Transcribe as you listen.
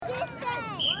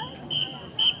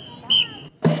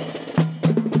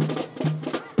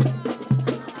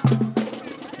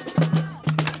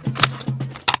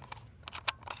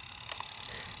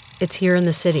It's here in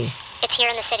the city. It's here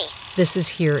in the city. This is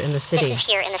here in the city. This is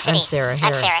here in the city. I'm Sarah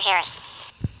Harris. I'm Sarah Harris.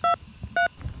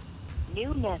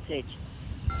 New message.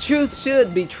 Truth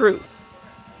should be truth,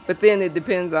 but then it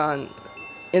depends on,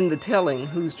 in the telling,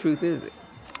 whose truth is it?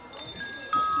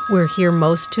 We're here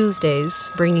most Tuesdays,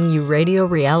 bringing you radio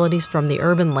realities from the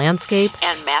urban landscape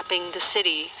and mapping the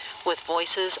city with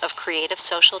voices of creative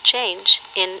social change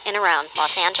in and around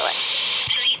Los Angeles.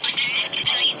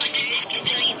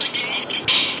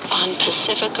 On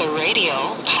Pacifica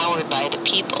Radio, powered by the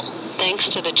people, thanks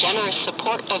to the generous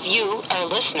support of you, our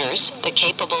listeners, the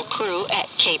capable crew at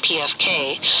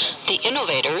KPFK, the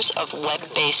innovators of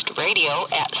web-based radio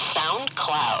at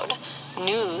SoundCloud,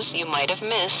 news you might have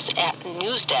missed at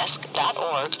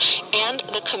newsdesk.org, and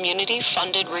the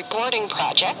community-funded reporting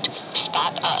project,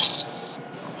 Spot Us.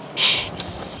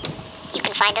 You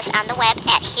can find us on the web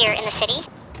at Here in the City.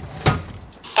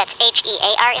 That's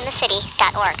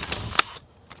HEARinthecity.org.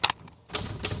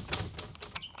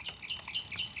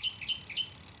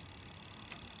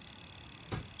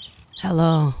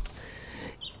 Hello.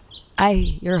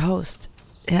 I, your host,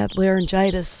 had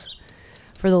laryngitis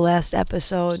for the last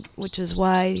episode, which is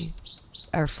why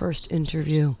our first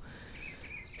interview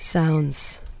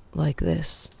sounds like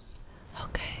this.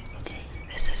 Okay.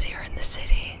 This is Here in the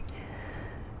City.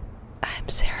 I'm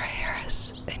Sarah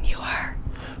Harris, and you are?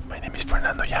 My name is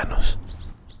Fernando Llanos.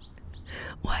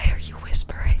 Why are you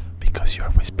whispering? Because you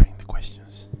are whispering the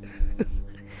questions.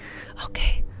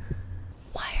 Okay.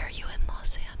 Why are you in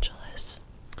Los Angeles?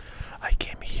 I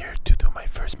came here to do my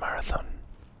first marathon.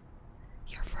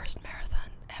 Your first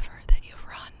marathon ever that you've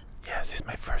run? Yes, it's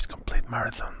my first complete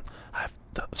marathon. I've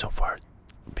done so far.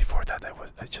 Before that,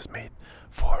 I just made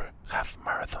 4 half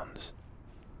marathons.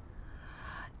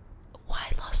 Why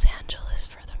Los Angeles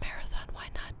for the marathon? Why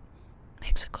not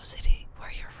Mexico City,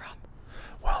 where you're from?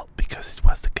 Well, because it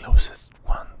was the closest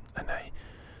one, and I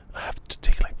have to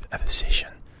take like a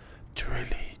decision to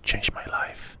really change my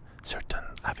life, certain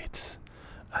habits,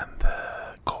 and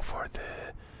go for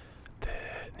the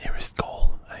nearest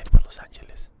goal, and it was Los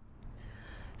Angeles.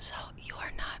 So you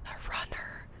are not a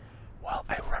runner? Well,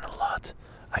 I run a lot.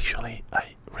 Actually,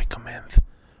 I recommend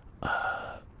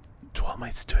to all my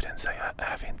students. I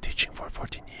have been teaching for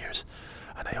 14 years,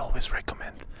 and I always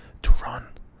recommend to run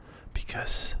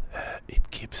because it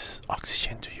gives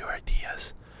oxygen to your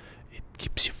ideas. It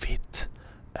keeps you fit.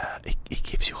 It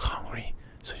keeps you hungry,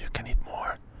 so you can eat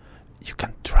more. You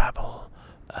can travel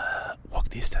walk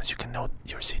distance. You can know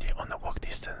your city on a walk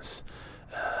distance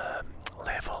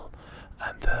level,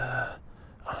 and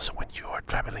also when you are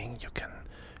traveling, you can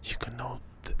know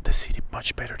the city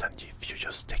much better than if you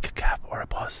just take a cab or a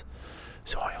bus.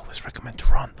 So I always recommend to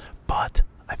run, but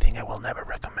I think I will never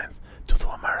recommend to do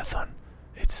a marathon.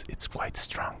 It's quite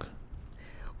strong.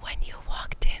 When you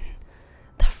walked in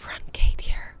the front gate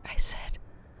here, I said,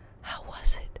 "How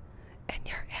was it?" And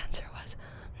your answer was,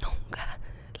 "Nunca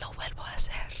lo vuelvo a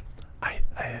hacer." I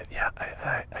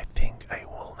think I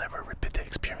will never repeat the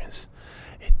experience.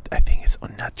 I think it's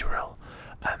unnatural,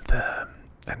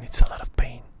 and it's a lot of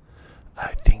pain.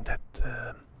 I think that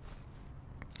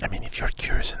if you're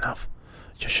curious enough,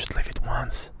 you should live it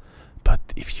once. But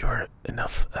if you're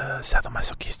enough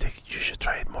sadomasochistic, you should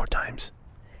try it more times.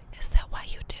 Is that why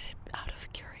you did it, out of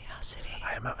curiosity?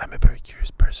 I'm a very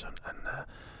curious person, and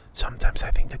sometimes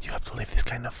I think that you have to leave this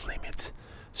kind of limits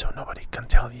so nobody can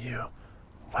tell you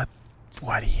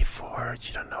what if, or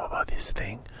you don't know about this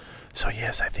thing. So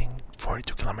yes, I think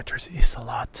 42 kilometers is a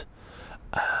lot.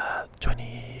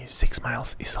 26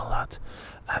 miles is a lot,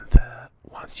 and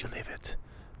once you leave it,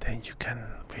 then you can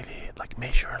really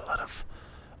measure a lot of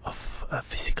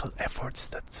physical efforts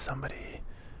that somebody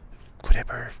could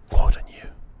ever quote on you.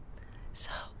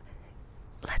 So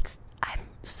I'm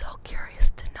so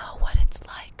curious to know what it's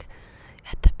like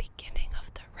at the beginning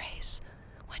of the race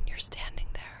when you're standing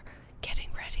there getting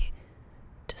ready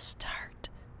to start.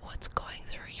 What's going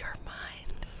through your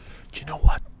mind? You know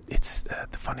what? It's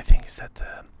the funny thing is that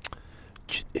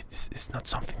it's not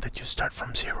something that you start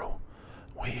from zero.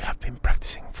 We have been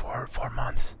practicing for 4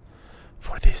 months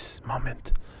for this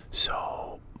moment.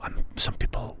 So some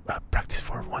people practice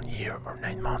for 1 year or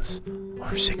 9 months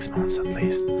or 6 months at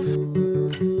least.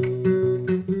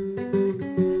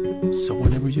 So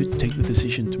whenever you take the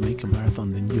decision to make a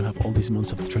marathon, then you have all these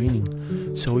months of training.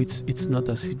 So it's not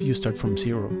as if you start from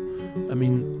zero.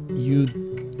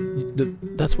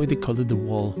 that's why they call it the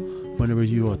wall whenever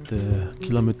you're at the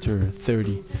kilometer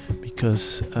 30,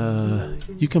 because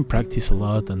you can practice a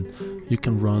lot and you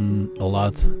can run a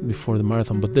lot before the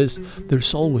marathon, but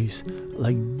there's always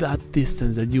like that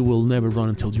distance that you will never run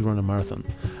until you run a marathon,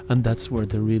 and that's where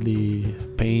the really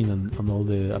pain and all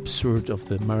the absurd of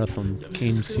the marathon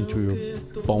comes into your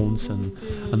bones and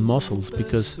muscles,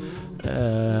 because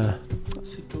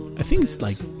I think it's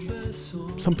like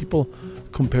some people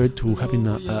compare it to having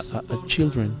a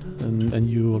children, and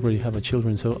you already have a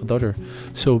daughter,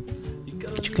 so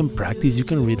you can practice, you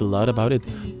can read a lot about it,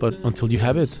 but until you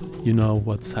have it, you know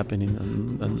what's happening,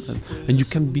 and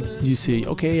you say,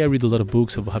 okay, I read a lot of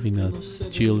books of having a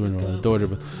children or a daughter,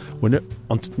 but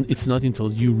it's not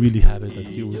until you really have it that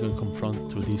you will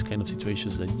confront to these kind of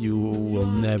situations that you will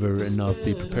never enough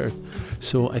be prepared.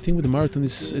 So I think with the marathon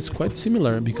it's quite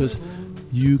similar, because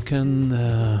you can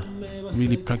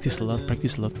really practice a lot,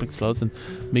 and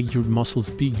make your muscles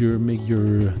bigger, make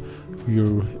your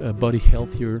body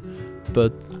healthier.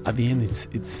 But at the end,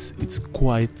 it's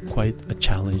quite a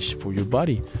challenge for your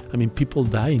body. I mean, people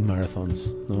die in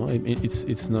marathons. No,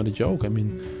 it's not a joke. I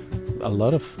mean, a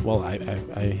lot of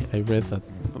I read that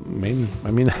many.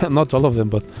 I mean, not all of them,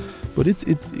 but it's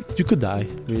you could die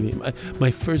really.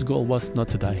 My first goal was not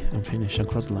to die and finish and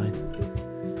cross the line.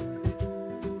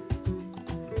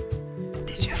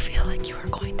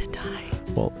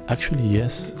 Well, actually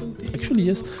yes.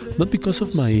 Not because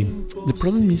of the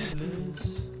problem is,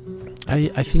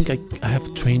 I think I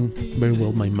have trained very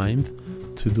well my mind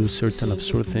to do certain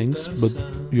absurd things, but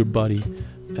your body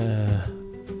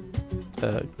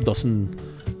doesn't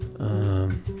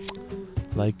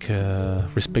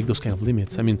respect those kind of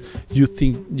limits. I mean, you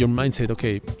think your mind said,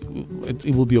 okay,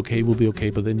 it will be okay,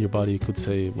 but then your body could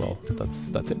say, well,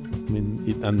 that's it. I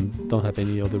mean, and don't have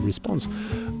any other response.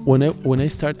 When I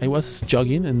start, I was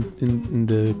jogging, and in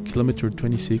the kilometer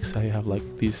 26, I have like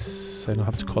this, I don't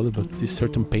have to call it, but these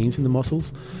certain pains in the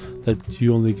muscles that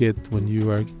you only get when you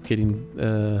are getting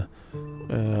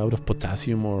out of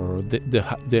potassium or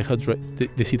dehydrated.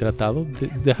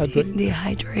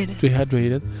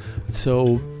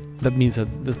 So that means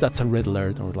that's a red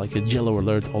alert, or like a yellow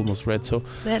alert, almost red. So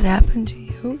that happened to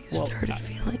you? You started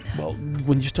feeling that? Well,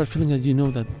 when you start feeling that, you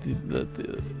know that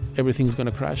everything's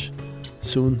gonna crash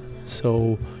soon.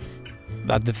 So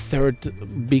at the third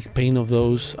big pain of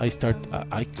those, I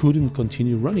couldn't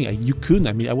continue running. You couldn't.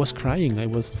 I mean, I was crying. I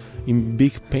was in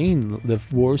big pain, the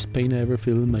worst pain I ever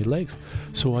felt in my legs.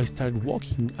 So I started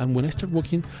walking, and when I started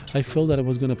walking, I felt that I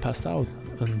was gonna pass out,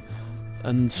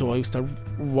 and so I started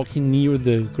walking near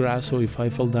the grass. So if I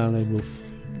fall down, I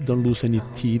don't lose any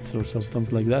teeth or something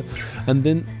like that. And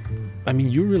then, I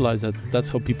mean, you realize that that's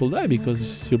how people die,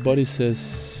 because your body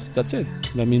says, that's it.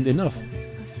 I mean, enough.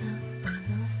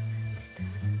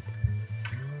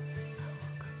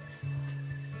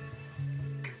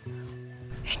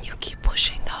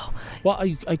 Well,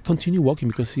 I continue walking,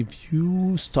 because if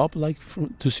you stop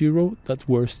to zero, that's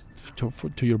worse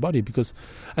to your body, because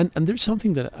and there's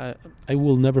something that I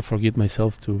will never forget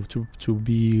myself to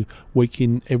be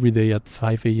waking every day at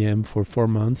 5 a.m. for 4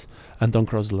 months and don't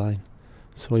cross the line.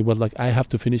 So it was like, I have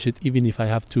to finish it, even if I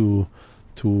have to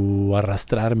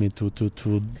arrastrarme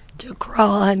to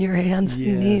crawl on your hands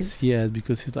and knees. Yes,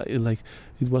 because it's like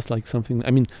it was like something. I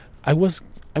mean, I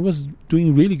was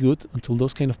doing really good until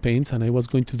those kind of pains, and I was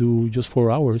going to do just 4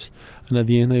 hours, and at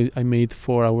the end I made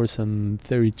 4 hours and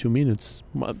 32 minutes.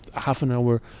 Half an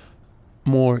hour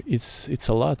more, it's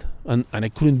a lot, and I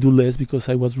couldn't do less because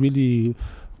I was really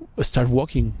start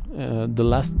walking. The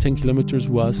last 10 kilometers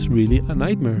was really a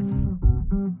nightmare.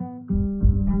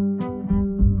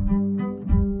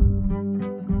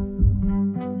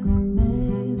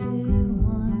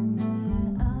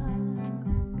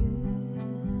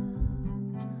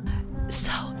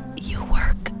 So you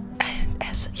work, and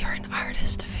as you're an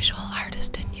artist, a visual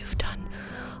artist, and you've done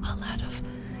a lot of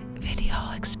video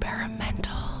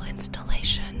experimental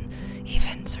installation,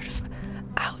 even sort of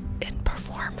out in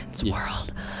performance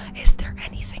world. Is there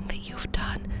anything that you've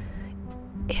done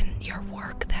in your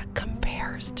work that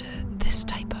compares to this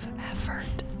type of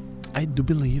effort? I do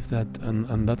believe that,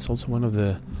 and that's also one of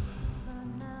the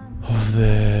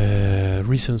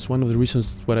reasons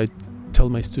what I tell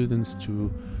my students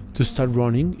to start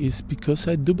running is because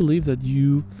I do believe that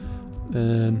you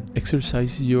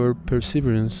exercise your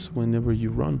perseverance whenever you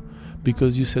run,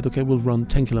 because you said, okay, we'll run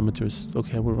 10 kilometers,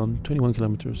 okay, we'll run 21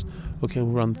 kilometers, okay,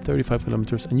 we'll run 35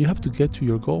 kilometers, and you have to get to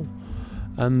your goal.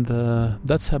 And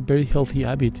that's a very healthy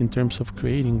habit in terms of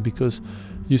creating, because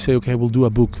you say, okay, we'll do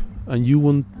a book, and you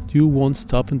won't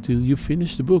stop until you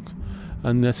finish the book.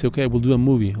 And I say, okay, we'll do a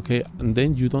movie, okay, and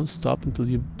then you don't stop until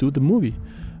you do the movie.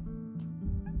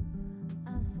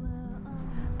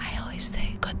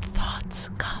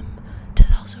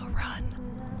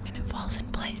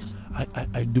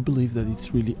 do believe that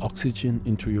it's really oxygen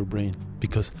into your brain,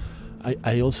 because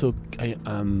I used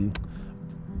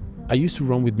to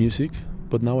run with music,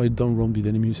 but now I don't run with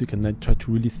any music, and I try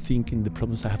to really think in the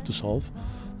problems I have to solve,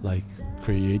 like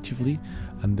creatively,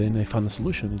 and then I found a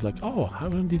solution. It's like, oh, I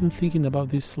didn't thinking about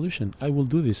this solution. I will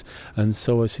do this. And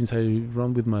so since I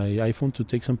run with my iPhone to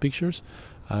take some pictures,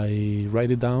 I write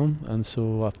it down, and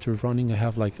so after running I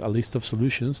have like a list of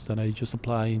solutions that I just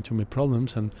apply into my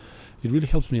problems, and it really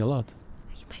helps me a lot.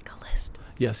 You make a list.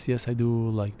 Yes, I do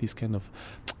like this kind of.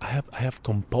 I have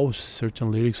composed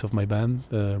certain lyrics of my band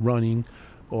running,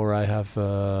 or I have.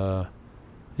 I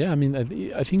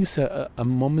think it's a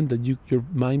moment that your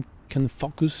mind can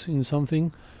focus in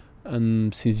something,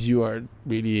 and since you are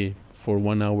really for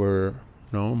 1 hour,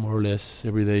 more or less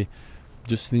every day,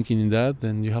 just thinking in that,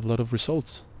 then you have a lot of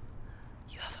results.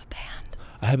 You have a band.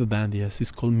 I have a band, yes.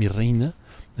 It's called Mi Reina,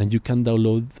 and you can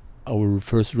download our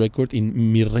first record in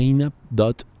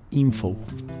mireina.info.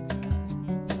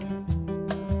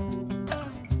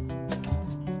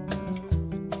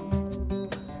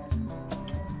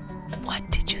 What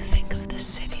did you think of the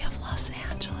city of Los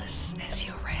Angeles as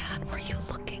you ran? Were you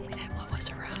looking at what was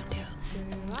around you?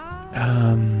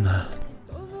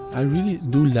 I really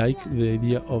do like the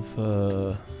idea of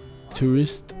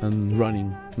tourist and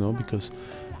running, because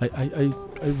I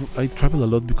travel a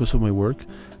lot because of my work,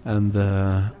 and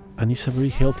it's a very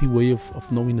healthy way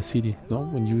of knowing a city.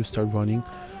 When you start running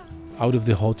out of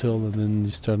the hotel, and then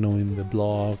you start knowing the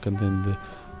block, and then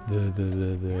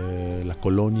the La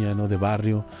Colonia, the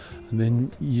barrio, and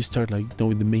then you start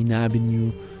knowing the main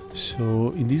avenue.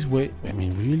 So in this way, we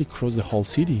really cross the whole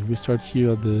city. We start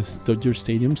here at the Dodger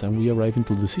stadiums, and we arrive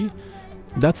into the sea.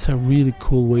 That's a really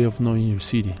cool way of knowing your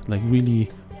city, really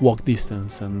walk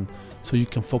distance, and so you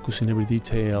can focus in every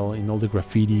detail, in all the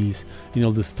graffitis, in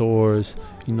all the stores,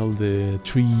 in all the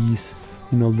trees,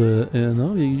 in all the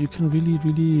you can really,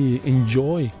 really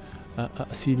enjoy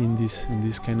a city in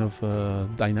this kind of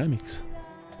dynamics.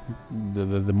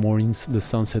 The mornings, the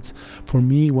sunsets. For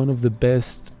me, one of the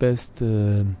best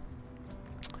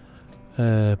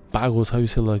pagos, how you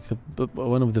say,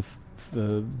 one of the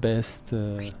best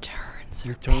returns or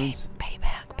returns.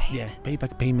 Payback payment. Yeah,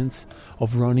 payback payments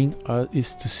of running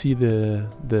is to see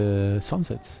the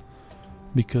sunsets,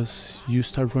 because you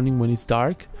start running when it's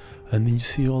dark, and then you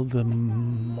see all the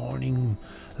morning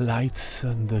lights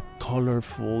and the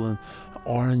colorful and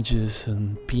oranges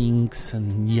and pinks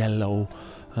and yellow,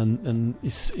 and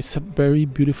it's a very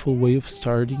beautiful way of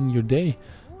starting your day,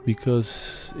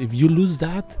 because if you lose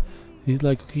that, it's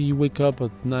like, okay, you wake up at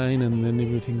 9 and then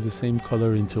everything's the same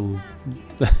color until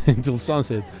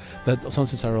sunset. That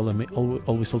sunsets are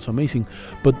always also amazing,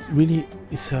 but really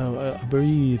it's a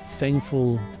very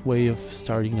thankful way of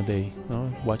starting a day,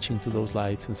 watching to those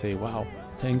lights and say, wow,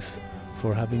 thanks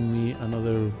for having me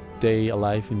another day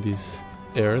alive in this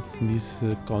earth, in this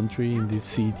country, in this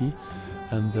city,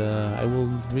 and I will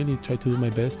really try to do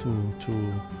my best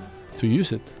to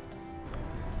use it.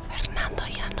 Fernando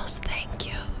Llanos, thank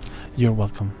you. You're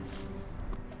welcome.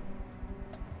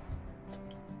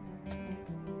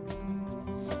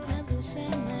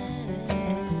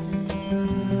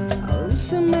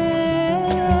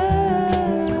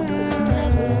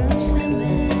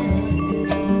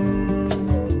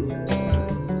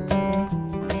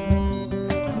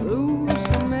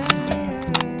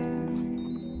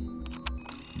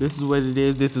 This is what it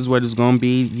is. This is what it's going to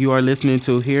be. You are listening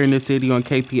to Here in the City on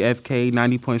KPFK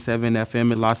 90.7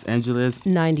 FM in Los Angeles,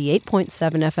 98.7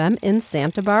 FM in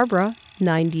Santa Barbara,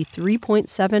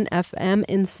 93.7 FM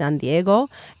in San Diego,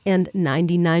 and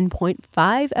 99.5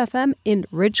 FM in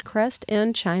Ridgecrest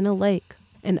and China Lake.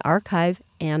 An archive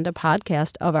and a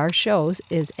podcast of our shows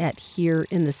is at Here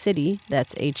in the City,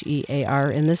 that's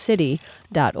HEAR in the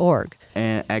city.org.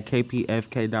 And at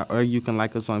kpfk.org, you can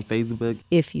like us on Facebook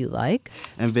if you like,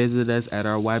 and visit us at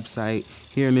our website,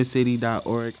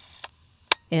 hereinthecity.org.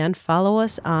 And follow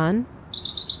us on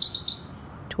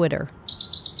Twitter.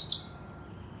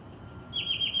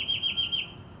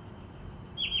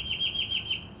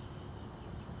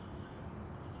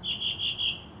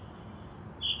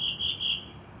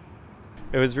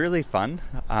 It was really fun.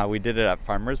 We did it at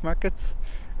farmers markets,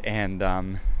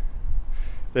 and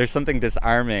there's something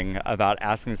disarming about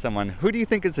asking someone, who do you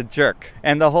think is a jerk?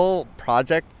 And the whole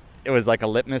project, it was like a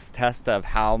litmus test of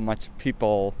how much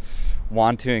people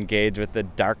want to engage with the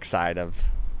dark side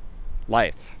of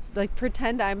life. Like,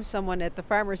 pretend I'm someone at the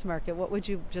farmer's market. What would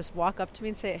you just walk up to me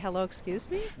and say, hello, excuse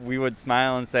me? We would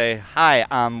smile and say, hi,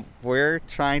 we're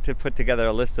trying to put together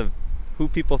a list of who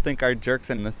people think are jerks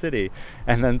in the city.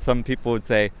 And then some people would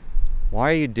say,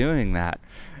 why are you doing that?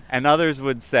 And others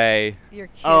would say, You're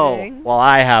kidding. oh, well,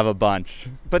 I have a bunch.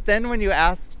 But then when you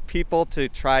ask people to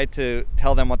try to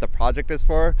tell them what the project is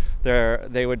for,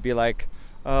 they would be like,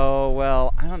 oh,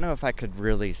 well, I don't know if I could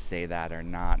really say that or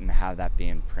not and have that be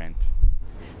in print.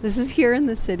 This is Here in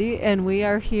the City, and we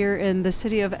are here in the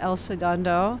city of El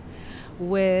Segundo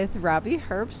with Robbie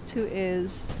Herbst, who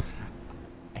is...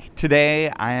 Today,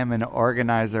 I am an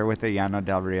organizer with the Llano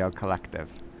del Rio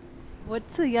Collective.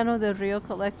 What's the Llano del Rio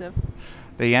Collective?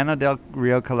 The Llano del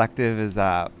Rio Collective is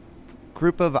a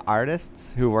group of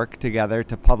artists who work together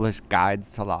to publish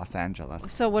guides to Los Angeles.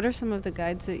 So what are some of the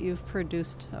guides that you've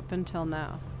produced up until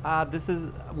now?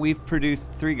 We've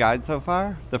produced 3 guides so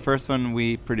far. The first one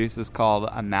we produced was called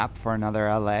A Map for Another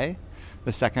LA.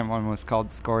 The second one was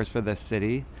called Scores for the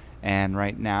City. And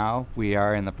right now, we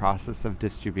are in the process of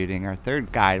distributing our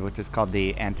third guide, which is called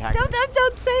The Antagonist.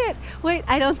 Don't say it. Wait,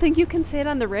 I don't think you can say it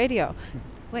on the radio.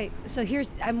 Wait, so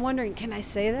I'm wondering, can I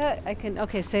say that?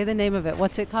 Okay, say the name of it.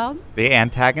 What's it called? The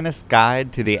Antagonist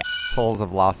Guide to the Assholes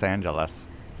of Los Angeles.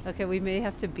 Okay, we may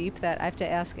have to beep that. I have to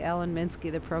ask Alan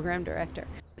Minsky, the program director.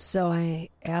 So I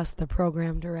asked the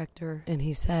program director, and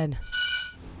he said...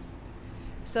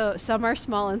 So some are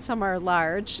small and some are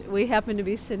large. We happen to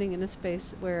be sitting in a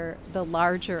space where the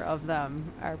larger of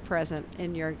them are present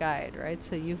in your guide, right?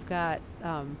 So you've got,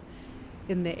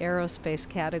 in the aerospace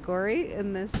category,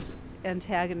 in this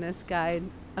Antagonist guide,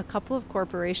 a couple of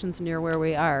corporations near where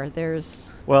we are.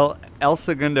 Well, El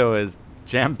Segundo is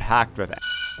jam-packed with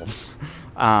assholes.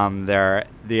 There,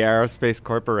 the Aerospace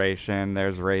Corporation,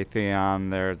 there's Raytheon,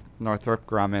 there's Northrop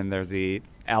Grumman, there's the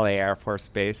LA Air Force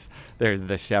Base, there's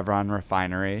the Chevron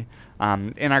refinery.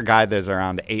 In our guide, there's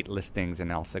around 8 listings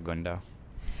in El Segundo.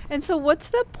 And so what's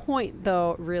the point,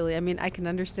 though, really? I mean, I can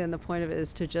understand the point of it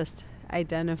is to just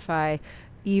identify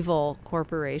evil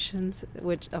corporations,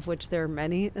 of which there are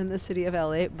many in the city of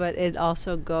LA, but it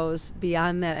also goes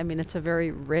beyond that. I mean, it's a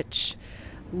very rich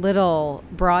little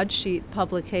broadsheet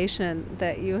publication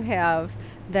that you have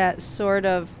that sort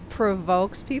of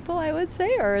provokes people, I would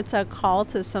say, or it's a call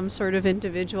to some sort of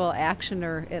individual action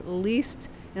or at least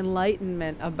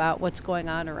enlightenment about what's going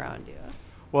on around you.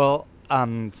 Well,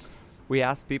 we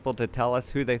asked people to tell us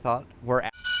who they thought were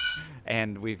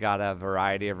and we've got a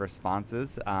variety of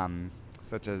responses,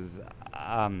 such as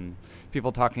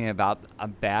people talking about a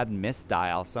bad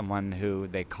misdial, someone who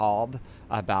they called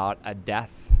about a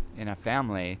death in a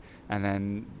family, and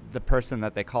then the person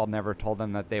that they called never told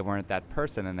them that they weren't that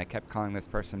person, and they kept calling this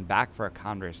person back for a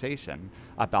conversation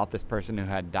about this person who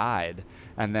had died.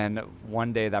 And then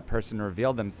one day that person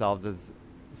revealed themselves as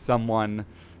someone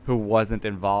who wasn't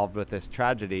involved with this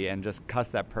tragedy and just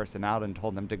cussed that person out and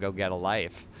told them to go get a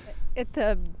life. At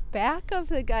the back of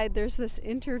the guide, there's this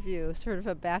interview, sort of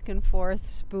a back and forth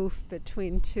spoof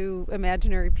between 2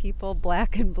 imaginary people,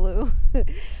 black and blue.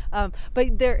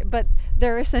 But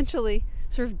they're essentially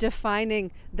sort of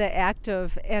defining the act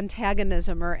of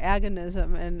antagonism or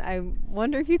agonism. And I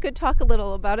wonder if you could talk a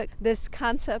little about it, this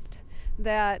concept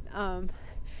that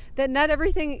that not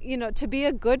everything, to be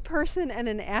a good person and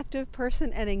an active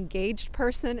person, an engaged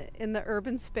person in the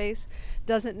urban space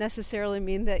doesn't necessarily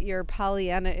mean that you're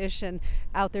Pollyanna-ish and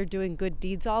out there doing good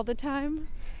deeds all the time.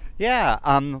 Yeah,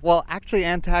 well, actually,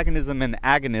 antagonism and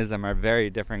agonism are very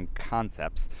different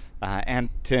concepts. And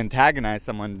to antagonize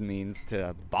someone means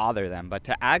to bother them, but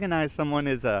to agonize someone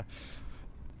is a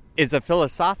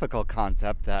philosophical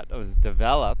concept that was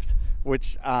developed,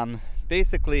 which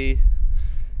basically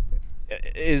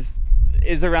is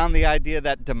around the idea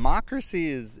that democracy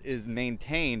is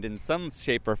maintained in some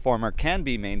shape or form, or can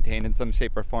be maintained in some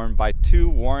shape or form by 2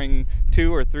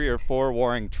 or 3 or 4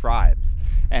 warring tribes,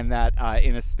 and that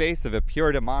in a space of a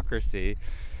pure democracy,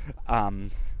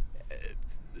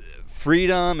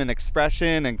 freedom and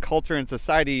expression and culture and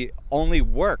society only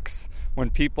works when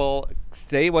people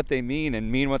say what they mean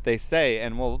and mean what they say,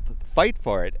 and will fight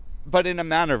for it, but in a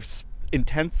manner of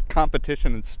intense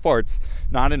competition in sports,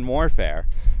 not in warfare.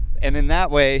 And in that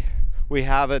way, we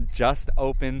have a just,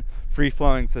 open,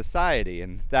 free-flowing society.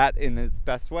 And that, in its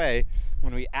best way,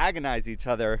 when we agonize each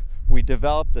other, we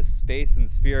develop the space and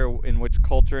sphere in which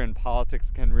culture and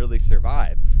politics can really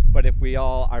survive. But if we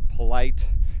all are polite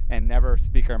and never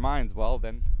speak our minds, well,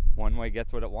 then one way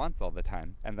gets what it wants all the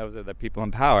time. And those are the people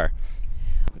in power,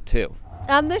 too.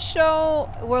 On this show,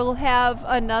 we'll have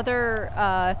another,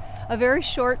 a very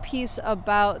short piece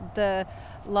about the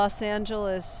Los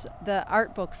Angeles, the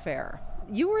art book fair.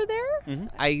 You were there? Mm-hmm.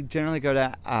 I generally go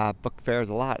to book fairs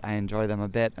a lot. I enjoy them a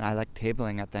bit, and I like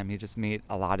tabling at them. You just meet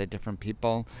a lot of different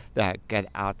people that get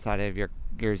outside of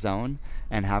your zone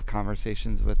and have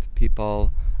conversations with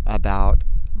people about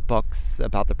books,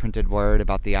 about the printed word,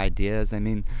 about the ideas. I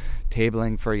mean,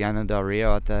 tabling for Llano del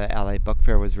Rio at the LA Book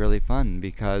Fair was really fun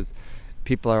because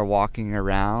people are walking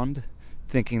around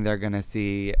thinking they're going to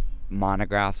see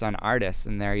monographs on artists,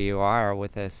 and there you are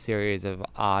with a series of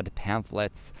odd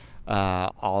pamphlets,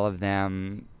 all of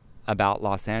them about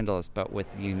Los Angeles, but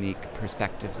with unique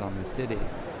perspectives on the city.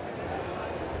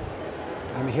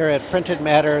 I'm here at Printed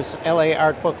Matter's LA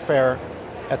Art Book Fair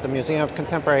at the Museum of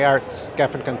Contemporary Arts,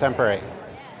 Geffen Contemporary.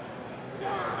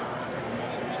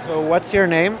 So what's your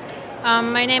name?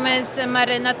 My name is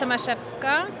Marina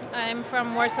Tomaszewska. I'm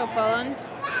from Warsaw, Poland.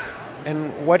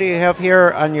 And what do you have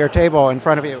here on your table in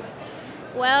front of you?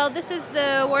 Well, this is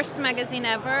the worst magazine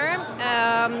ever,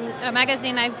 a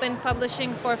magazine I've been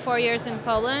publishing for 4 years in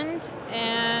Poland,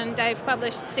 and I've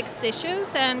published 6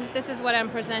 issues, and this is what I'm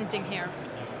presenting here.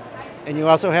 And you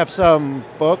also have some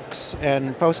books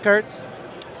and postcards?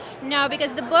 No,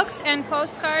 because the books and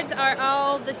postcards are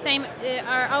all the same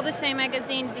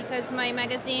magazine, because my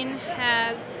magazine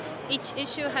each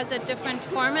issue has a different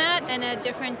format and a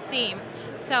different theme.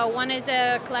 So one is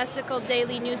a classical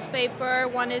daily newspaper,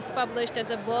 one is published as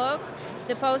a book.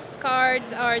 The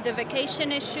postcards are the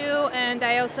vacation issue, and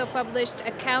I also published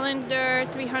a calendar,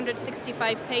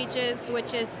 365 pages,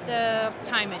 which is the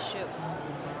time issue.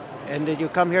 And did you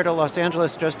come here to Los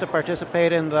Angeles just to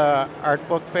participate in the art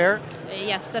book fair?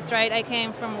 Yes, that's right. I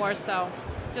came from Warsaw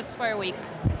just for a week.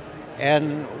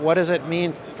 And what does it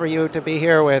mean for you to be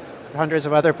here with hundreds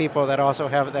of other people that also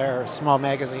have their small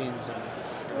magazines?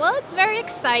 Well, it's very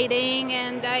exciting,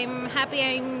 and I'm happy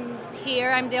I'm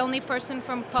here. I'm the only person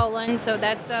from Poland, so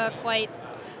that's quite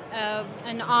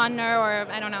an honor, or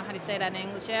I don't know how to say that in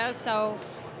English. Yeah? So,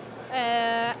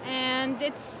 and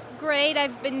it's great.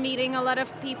 I've been meeting a lot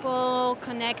of people,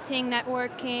 connecting,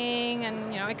 networking,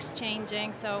 and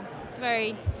exchanging. So it's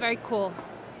very cool.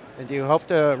 And do you hope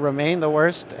to remain the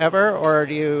worst ever, or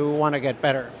do you want to get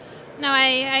better? No,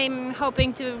 I'm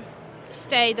hoping to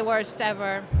stay the worst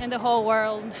ever in the whole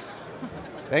world.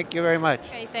 Thank you very much.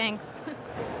 Okay, thanks.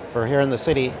 For Here in the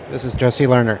City, this is Jesse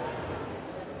Lerner.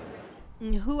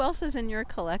 Who else is in your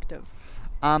collective?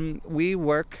 We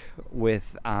work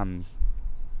with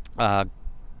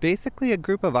basically a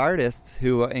group of artists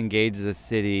who engage the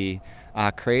city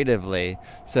creatively.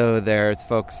 So there's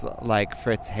folks like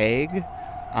Fritz Haig,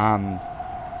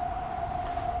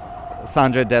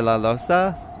 Sandra De La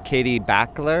Losa, Katie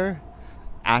Backler,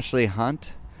 Ashley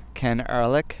Hunt, Ken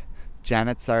Ehrlich,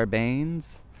 Janet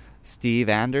Sarbanes, Steve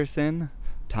Anderson,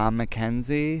 Tom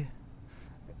McKenzie,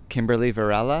 Kimberly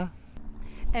Varela.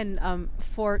 And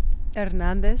Fort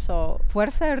Hernandez, or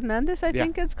Fuerza Hernandez, I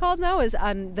think it's called now, is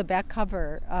on the back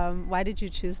cover. Why did you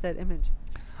choose that image?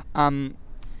 Oh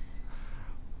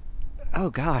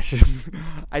gosh.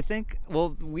 I think,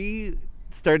 we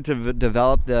started to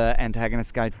develop the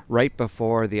Antagonist Guide right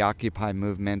before the Occupy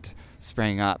movement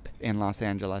sprang up in Los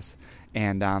Angeles.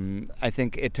 And I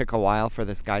think it took a while for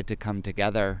this guide to come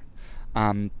together,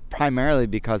 primarily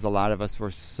because a lot of us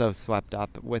were so swept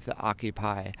up with the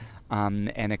Occupy,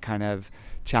 and it kind of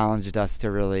challenged us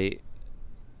to really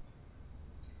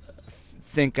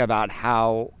think about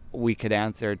how we could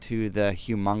answer to the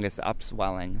humongous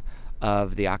upswelling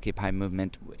of the Occupy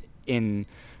movement in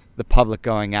the public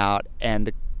going out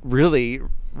and really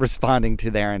responding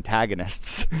to their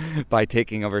antagonists by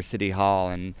taking over City Hall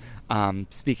and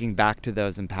speaking back to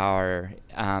those in power,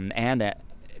 and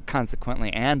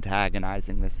consequently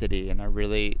antagonizing the city in a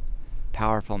really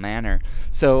powerful manner.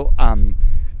 So,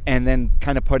 and then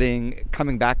kind of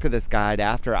coming back to this guide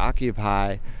after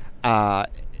Occupy,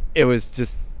 it was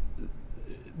just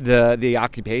the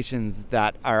occupations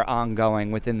that are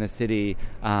ongoing within the city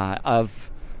of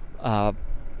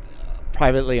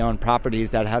privately owned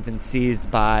properties that have been seized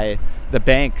by the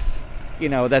banks.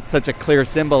 That's such a clear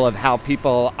symbol of how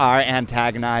people are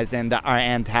antagonized and are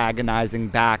antagonizing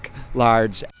back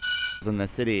large in the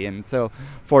city. And so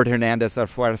Fort Hernandez, or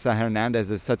Fuerza Hernandez,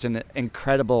 is such an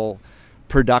incredible,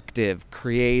 productive,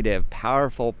 creative,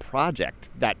 powerful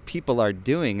project that people are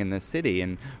doing in the city.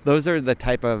 And those are the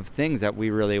type of things that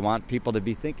we really want people to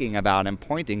be thinking about and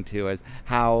pointing to as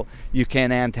how you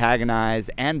can antagonize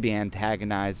and be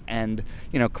antagonized and,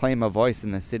 claim a voice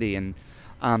in the city. And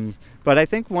but I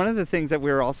think one of the things that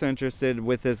we were also interested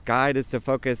with this guide is to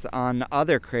focus on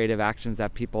other creative actions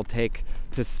that people take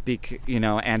to speak,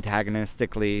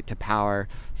 antagonistically to power,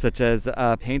 such as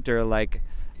a painter like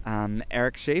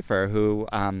Eric Schaefer, who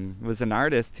was an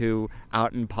artist who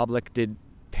out in public did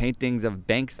paintings of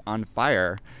banks on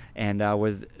fire and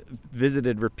was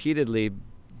visited repeatedly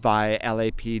by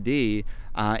LAPD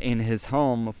in his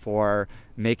home for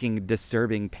making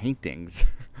disturbing paintings.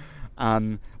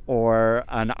 or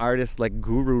an artist like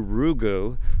Guru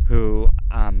Rugu, who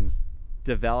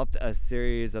developed a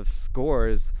series of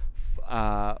scores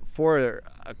for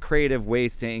creative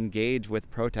ways to engage with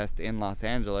protest in Los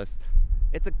Angeles.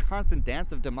 It's a constant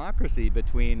dance of democracy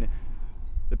between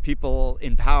the people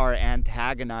in power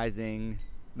antagonizing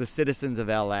the citizens of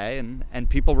LA and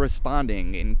people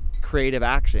responding in creative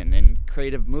action and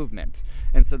creative movement.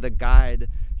 And so the guide,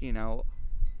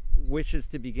 wishes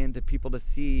to begin to people to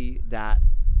see that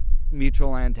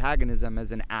mutual antagonism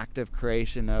as an active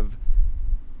creation of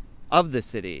the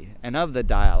city and of the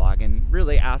dialogue, and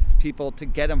really asks people to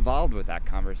get involved with that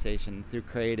conversation through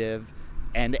creative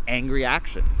and angry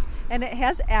actions. And it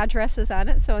has addresses on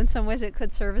it, so in some ways it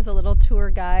could serve as a little tour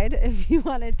guide if you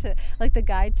wanted to, like the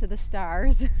guide to the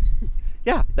stars.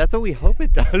 Yeah, that's what we hope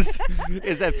it does,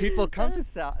 is that people come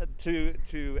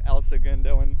to El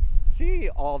Segundo and see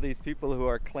all these people who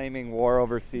are claiming war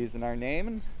overseas in our name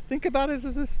and think about it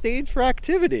as a stage for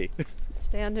activity.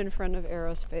 Stand in front of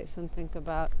aerospace and think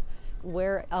about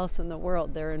where else in the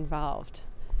world they're involved.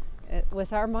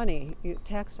 With our money,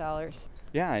 tax dollars.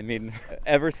 Yeah, I mean,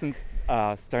 ever since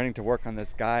starting to work on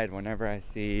this guide, whenever I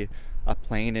see a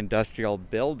plain industrial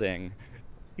building,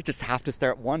 you just have to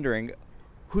start wondering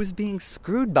who's being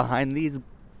screwed behind these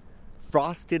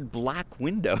frosted black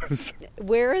windows.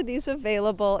 Where are these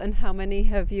available, and how many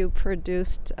have you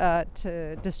produced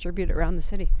to distribute around the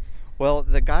city? Well,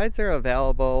 the guides are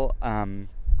available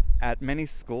at many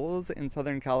schools in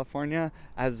Southern California,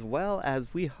 as well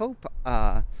as, we hope,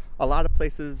 a lot of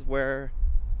places where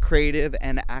creative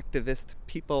and activist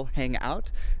people hang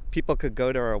out. People could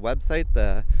go to our website,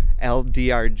 the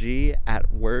LDRG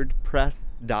at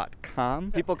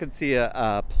wordpress.com. People could see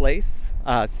a place,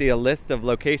 see a list of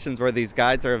locations where these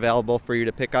guides are available for you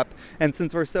to pick up. And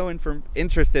since we're so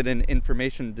interested in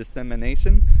information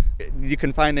dissemination, you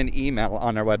can find an email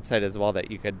on our website as well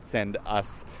that you could send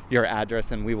us your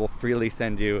address, and we will freely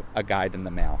send you a guide in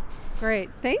the mail. Great.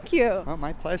 Thank you. Oh,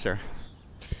 my pleasure.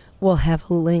 We'll have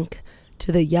a link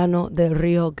to the Llano del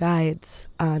Rio guides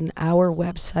on our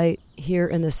website,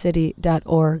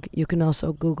 hereinthecity.org. You can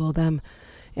also Google them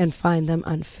and find them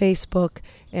on Facebook,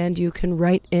 and you can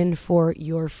write in for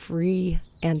your free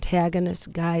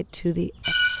antagonist guide to the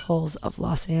assholes of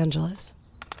Los Angeles.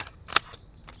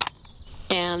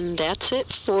 And that's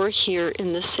it for Here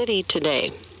in the City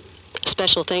today.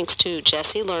 Special thanks to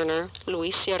Jesse Lerner,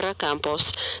 Luis Sierra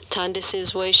Campos,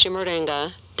 Tandisizwe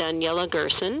Shimarenga, Daniela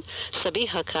Gerson,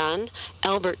 Sabiha Khan,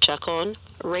 Albert Chacon,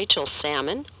 Rachel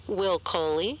Salmon, Will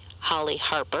Coley, Holly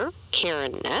Harper,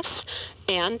 Karen Ness,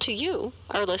 and to you,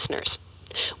 our listeners.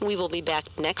 We will be back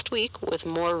next week with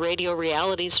more radio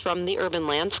realities from the urban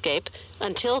landscape.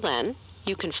 Until then,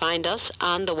 you can find us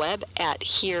on the web at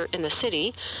Here in the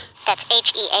City. That's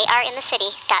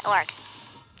HEARinthecity.org.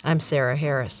 I'm Sarah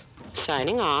Harris.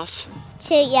 Signing off.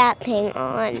 Chit yapping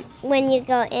on. When you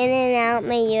go in and out,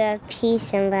 may you have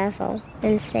peace and level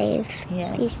and safe.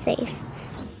 Yes. Be safe.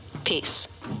 Peace.